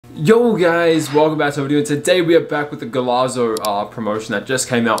Yo guys, welcome back to a video. Today we are back with the Golazo promotion that just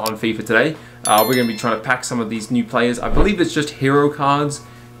came out on FIFA today. We're going to be trying to pack some of these new players. I believe it's just hero cards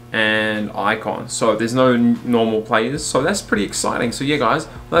and icons, so there's no normal players, so that's pretty exciting. So yeah guys,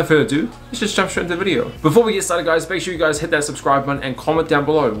 without further ado, let's just jump straight into the video. Before we get started guys, make sure you guys hit that subscribe button and comment down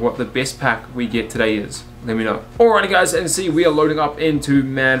below what the best pack we get today is. Let me know. Alrighty guys, and see, we are loading up into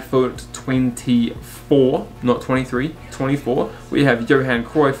Madfut 24, not 23, 24. We have Johan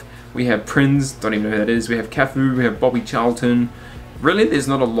Cruyff, we have Prince, don't even know who that is, we have Cafu, we have Bobby Charlton. Really, there's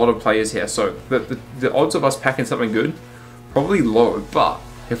not a lot of players here, so the odds of us packing something good, probably low, but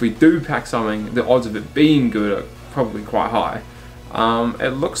if we do pack something, the odds of it being good are probably quite high. It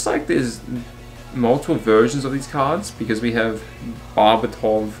looks like there's multiple versions of these cards, because we have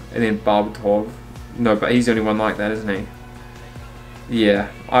Barbatov and then Barbatov. No, but he's the only one like that, isn't he? Yeah,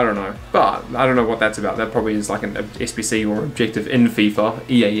 I don't know. But I don't know what that's about. That probably is like an SBC or objective in FIFA,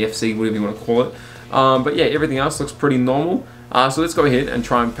 eafc, whatever you want to call it. But yeah, everything else looks pretty normal. So let's go ahead and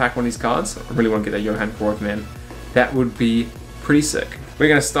try and pack one of these cards. I really want to get that Johan Cruyff, man. That would be pretty sick. We're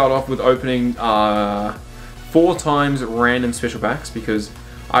going to start off with opening 4 times random special packs, because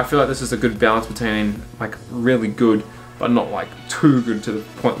I feel like this is a good balance between like really good but not like too good to the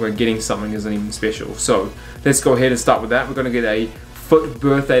point where getting something isn't even special. So let's go ahead and start with that. We're going to get a FUT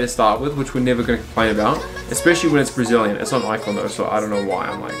Birthday to start with, which we're never going to complain about, especially when it's Brazilian. It's not Icon though, so I don't know why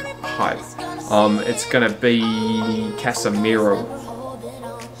I'm like hyped. It's going to be Casemiro.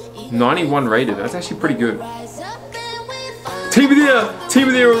 91 rated. That's actually pretty good. Team of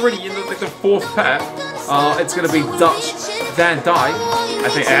the year already in the 4th pack. It's going to be Dutch Van Dijk. I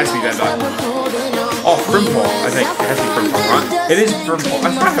think it has to be Van Dijk. Oh, Frimpong. I think it has to be Frimpong, right? It is Frimpong.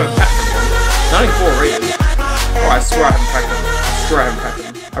 I swear I haven't packed them. 94 rated. Oh, I swear I haven't packed them. I swear I haven't packed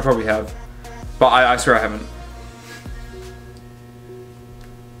them. I probably have. But I swear I haven't.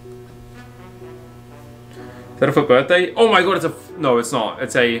 Is that a FUT Birthday? Oh my god, it's a... No, it's not.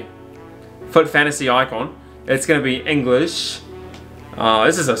 It's a FUT Fantasy Icon. It's going to be English.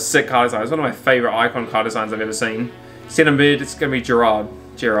 This is a sick card design. It's one of my favorite Icon card designs I've ever seen. Centre mid, it's going to be Gerard.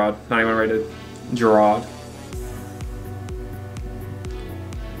 91 rated. Gerard.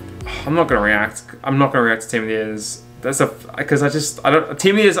 I'm not going to react. I'm not going to react to Team of the Years. That's because I don't...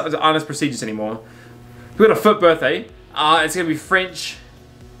 Team of the Years aren't as prestigious anymore. We've got a FUT Birthday. It's going to be French.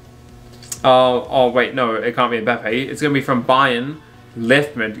 Oh, wait, no, it can't be Mbappe. It's going to be from Bayern.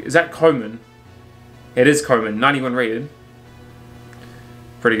 Left mid. Is that Coman? It is Coman, 91 rated.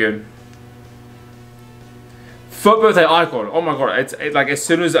 Pretty good. FUT Birthday Icon. Oh my god, it's like as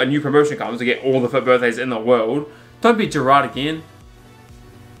soon as a new promotion comes to get all the FUT Birthdays in the world. Don't be Gerard again.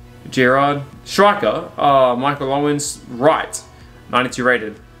 Gerard. Striker. Michael Owens. Right. 92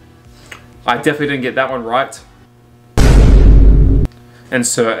 rated. I definitely didn't get that one right.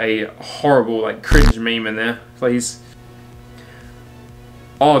 Insert a horrible like cringe meme in there, please.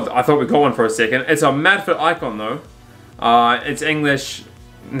 Oh, I thought we got one for a second. It's a Madfut Icon though. It's English.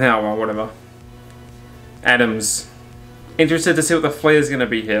 Now, well, whatever. Adams. Interested to see what the flair is going to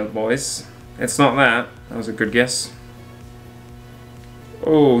be here, boys. It's not that. That was a good guess.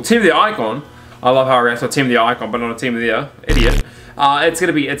 Oh, Team of the Icon. I love how I react to Team of the Icon, but not a Team of the Year. Idiot. It's going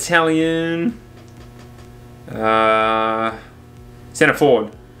to be Italian. Centre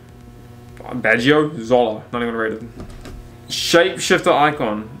forward. Baggio. Zola. Not even rated. Shapeshifter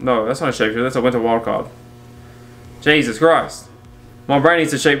Icon. No, that's not a shapeshifter. That's a winter wildcard. Jesus Christ. My brain needs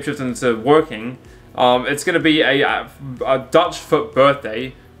to shapeshift into working. It's going to be a Dutch FUT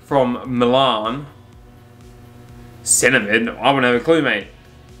Birthday from Milan. Cinnamon? I wouldn't have a clue, mate.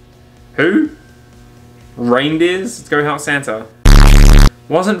 Who? Reindeers? Let's go help Santa.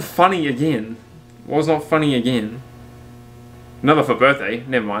 Wasn't funny again. Was not funny again. Another FUT Birthday.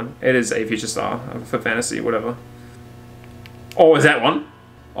 Never mind. It is a future star. For fantasy, whatever. Oh, is that one?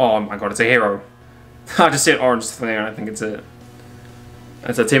 Oh my god, it's a hero. I just said orange flare and I think it's it.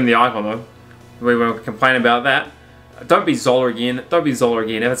 It's a Team of the Icon though. We won't complain about that. Don't be Zola again. Don't be Zola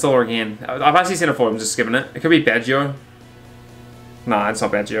again. If it's Zola again. If I see centre forward, I'm just skipping it. It could be Baggio. Nah, it's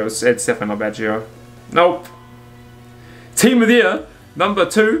not Baggio. It's definitely not Baggio. Nope. Team of the Year, number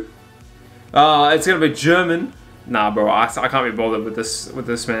 2. It's going to be German. Nah, bro. I can't be bothered with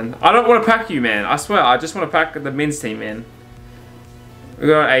this, man. I don't want to pack you, man. I swear. I just want to pack the men's team, man. We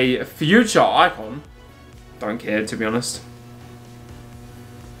got a future Icon. Don't care, to be honest.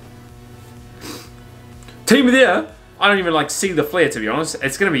 Team of the Year. I don't even like see the flair, to be honest.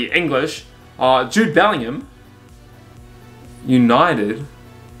 It's going to be English. Jude Bellingham. United.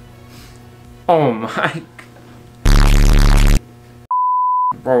 Oh my.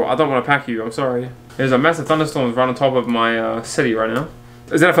 Bro, I don't want to pack you. I'm sorry. There's a massive thunderstorm right on top of my city right now.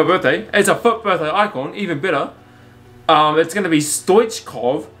 Is that a FUT Birthday? It's a FUT Birthday icon, even better. It's going to be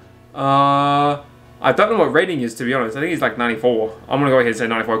Stoichkov. I don't know what rating is, to be honest. I think he's like 94. I'm going to go ahead and say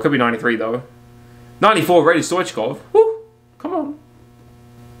 94. It could be 93 though. 94 rated Stoichkov. Woo! Come on.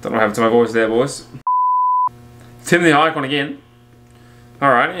 Don't know what happened to my voice there, boys. Tim the icon again.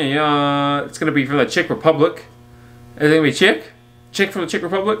 Alright, it's going to be from the Czech Republic. Is it going to be Czech? Czech from the Czech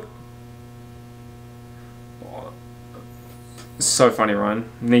Republic? Oh, so funny, Ryan.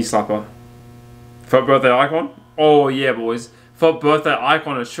 Knee slapper. FUT Birthday icon? Oh yeah, boys. FUT Birthday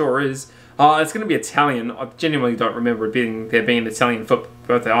icon, it sure is. It's going to be Italian. I genuinely don't remember it being an Italian FUT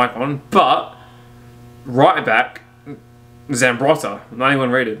Birthday icon. But, right back, Zambrotta,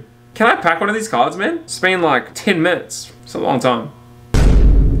 91 rated. Can I pack one of these cards, man? It's been like 10 minutes. It's a long time.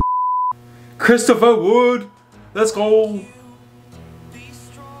 Christopher Wood! Let's go!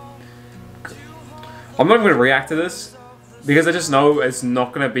 I'm not even going to react to this, because I just know it's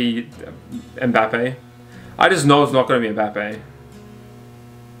not going to be Mbappe. I just know it's not going to be Mbappe.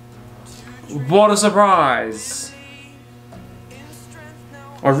 What a surprise!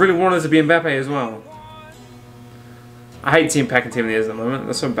 I really wanted it to be Mbappe as well. I hate team packing team of the years at the moment.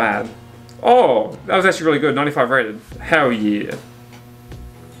 That's so bad. Oh, that was actually really good. 95 rated. Hell yeah.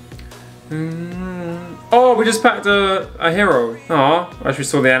 Oh, we just packed a hero. Oh, I actually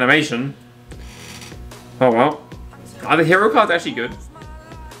saw the animation. Oh well. Are the hero cards actually good?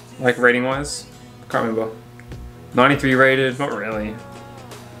 Like rating wise? Can't remember. 93 rated. Not really.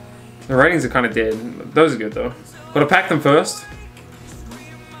 The ratings are kind of dead. Those are good though. Gotta pack them first.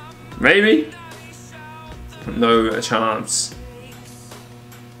 Maybe. No chance.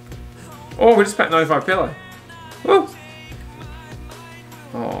 Oh, we just packed 95 Pele. Woo.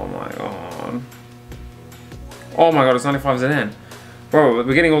 Oh my god. Oh my god, it's 95 Zidane. Bro,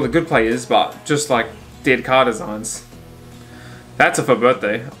 we're getting all the good players, but just like dead card designs. That's a FUT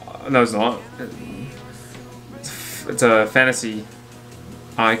Birthday. No, it's not. It's a fantasy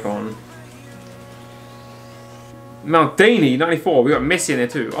icon. Maldini, 94. We got Messi in there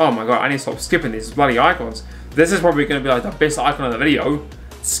too. Oh my god, I need to stop skipping these bloody icons. This is probably going to be like the best icon of the video.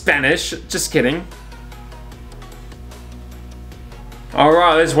 Spanish. Just kidding.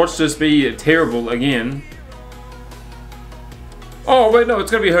 Alright, let's watch this be terrible again. Oh wait, no,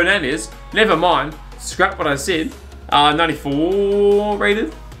 it's going to be Hernandez. Never mind. Scrap what I said. 94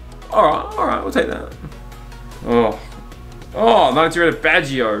 rated. Alright, we'll take that. Oh, 92 rated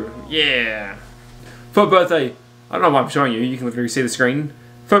Baggio. Yeah. FUT Birthday. I don't know why I'm showing you. You can literally see the screen.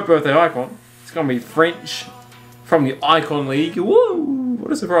 FUT Birthday icon. It's going to be French from the Icon League. Woo!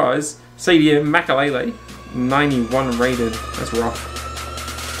 What a surprise. CDM Makalele. 91 rated. That's rough.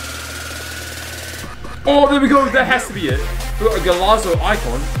 Oh, there we go. That has to be it. We got a Golazo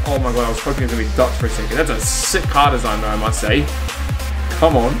Icon. Oh my god, I was hoping it was going to be Dutch for a second. That's a sick card design though, I must say.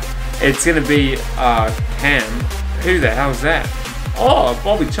 Come on. It's going to be Cam. Who the hell is that? Oh,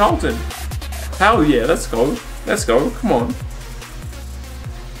 Bobby Charlton. Hell yeah, let's go. Let's go. Come on.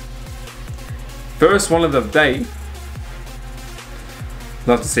 First one of the day.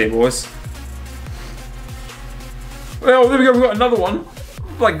 Love to see it, boys. Well, there we go. We got another one.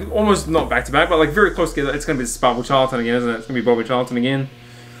 Like, almost not back-to-back, but like very close together. It's going to be Bobby Charlton again, isn't it? It's going to be Bobby Charlton again.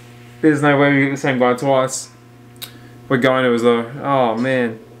 There's no way we get the same guy twice. We're going to as though. Oh,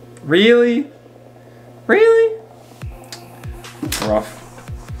 man. Really? Really? Rough.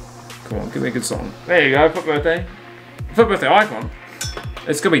 Come on, give me a good song. There you go, FUT Birthday. FUT Birthday icon.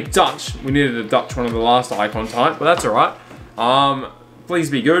 It's going to be Dutch. We needed a Dutch one of the last icon type, but that's alright. Please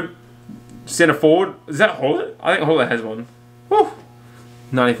be good. Centre forward. Is that Hollett? I think Hollett has one. Woo.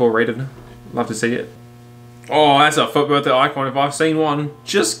 94 rated. Love to see it. Oh, that's a FUT Birthday icon if I've seen one.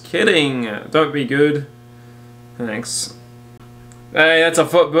 Just kidding. Don't be good. Thanks. Hey, that's a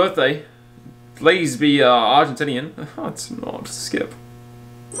FUT Birthday. Please be Argentinian. Oh, it's not. Skip.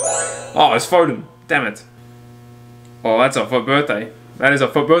 Oh, it's Foden. Damn it. Oh, that's a FUT Birthday. That is a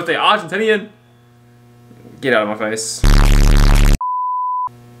FUT Birthday Argentinian. Get out of my face.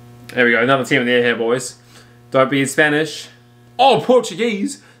 There we go. Another team in the air here, boys. Don't be in Spanish. Oh,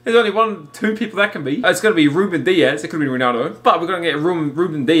 Portuguese. There's only two people that can be. It's going to be Ruben Diaz. It could be Ronaldo. But we're going to get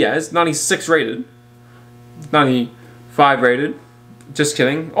Ruben Diaz. 96 rated. 95 rated. Just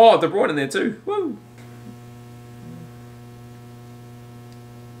kidding. Oh, De Bruyne in there too. Woo.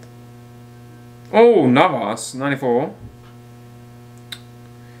 Oh, Navas. 94.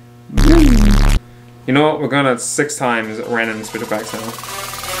 You know what? We're going to 6 times random special packs now.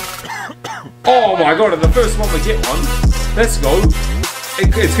 Oh my god, the first one we get one. Let's go.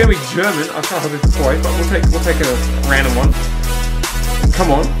 It's going to be German. I can't hope it's Croy, but we'll take a random one.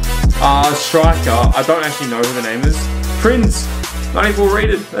 Come on. Striker. I don't actually know who the name is. Prince. 94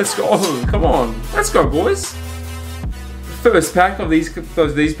 rated. Let's go. Oh, come on. Let's go, boys. First pack of these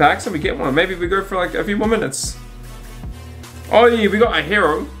packs, and we get one. Maybe we go for like a few more minutes. Oh yeah, we got a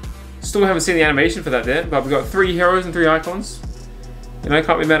hero. Still haven't seen the animation for that yet, but we got 3 heroes and 3 icons. You know, I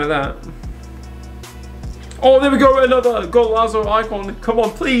can't be mad at that. Oh, there we go, another Golazo Icon. Come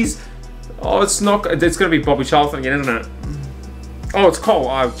on, please. Oh, it's not. It's gonna be Bobby Charlton again, isn't it? Oh, it's Cole.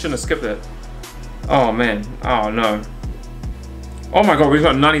 I shouldn't have skipped it. Oh man. Oh no. Oh my god, we've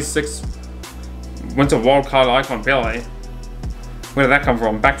got 96 Winter Wildcard Icon Pele. Where did that come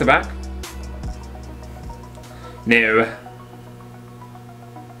from? Back to back? No.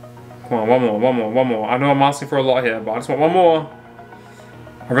 Come on, one more. I know I'm asking for a lot here, but I just want one more.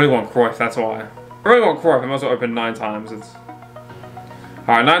 I really want Cruyff, that's why. I really want Cruyff. I might as well open 9 times.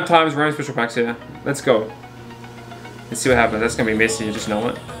 Alright, 9 times random special packs here. Let's go. Let's see what happens. That's gonna be messy, you just know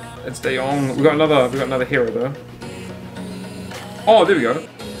it. Let's stay on. We got another hero though. Oh, there we go.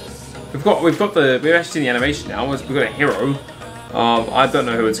 We've actually seen the animation now. We've got a hero. I don't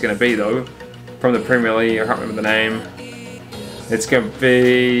know who it's gonna be though. From the Premier League, I can't remember the name. It's gonna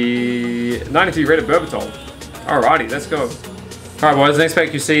be 93 rated Berbatov. Alrighty, let's go. Alright boys, the next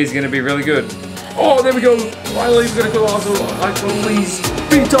pack you see is gonna be really good. Oh, there we go. Finally, we've got a Golazo Icon, please.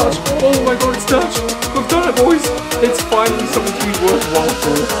 Be touched. Oh my god, it's touched. We've done it, boys. It's finally something to be worthwhile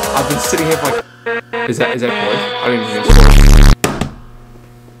for. I've been sitting here for like... Is that Cruyff? I didn't even think it's Cruyff.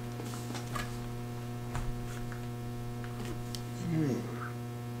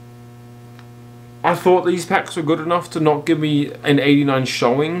 I thought these packs were good enough to not give me an 89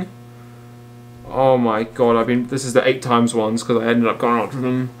 showing. Oh my god, this is the 8 times ones because I ended up going up to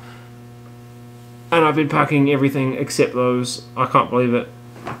them. And I've been packing everything except those. I can't believe it.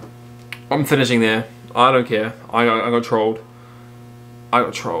 I'm finishing there. I don't care. I got trolled. I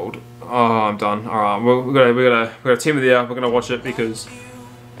got trolled. Oh, I'm done. Alright, we're gonna team of the year. We're gonna watch it because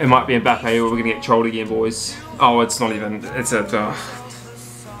it might be Mbappe or we're gonna get trolled again, boys. Oh, it's not even. It's a.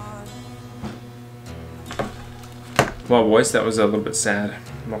 Well, boys, that was a little bit sad.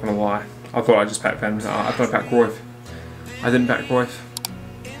 I'm not gonna lie. I thought I just packed I thought I packed Cruyff. I didn't pack Cruyff.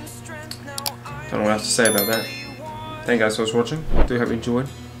 Don't know what else to say about that. Thank you guys for watching. I do hope you enjoyed.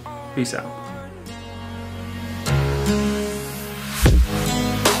 Peace out.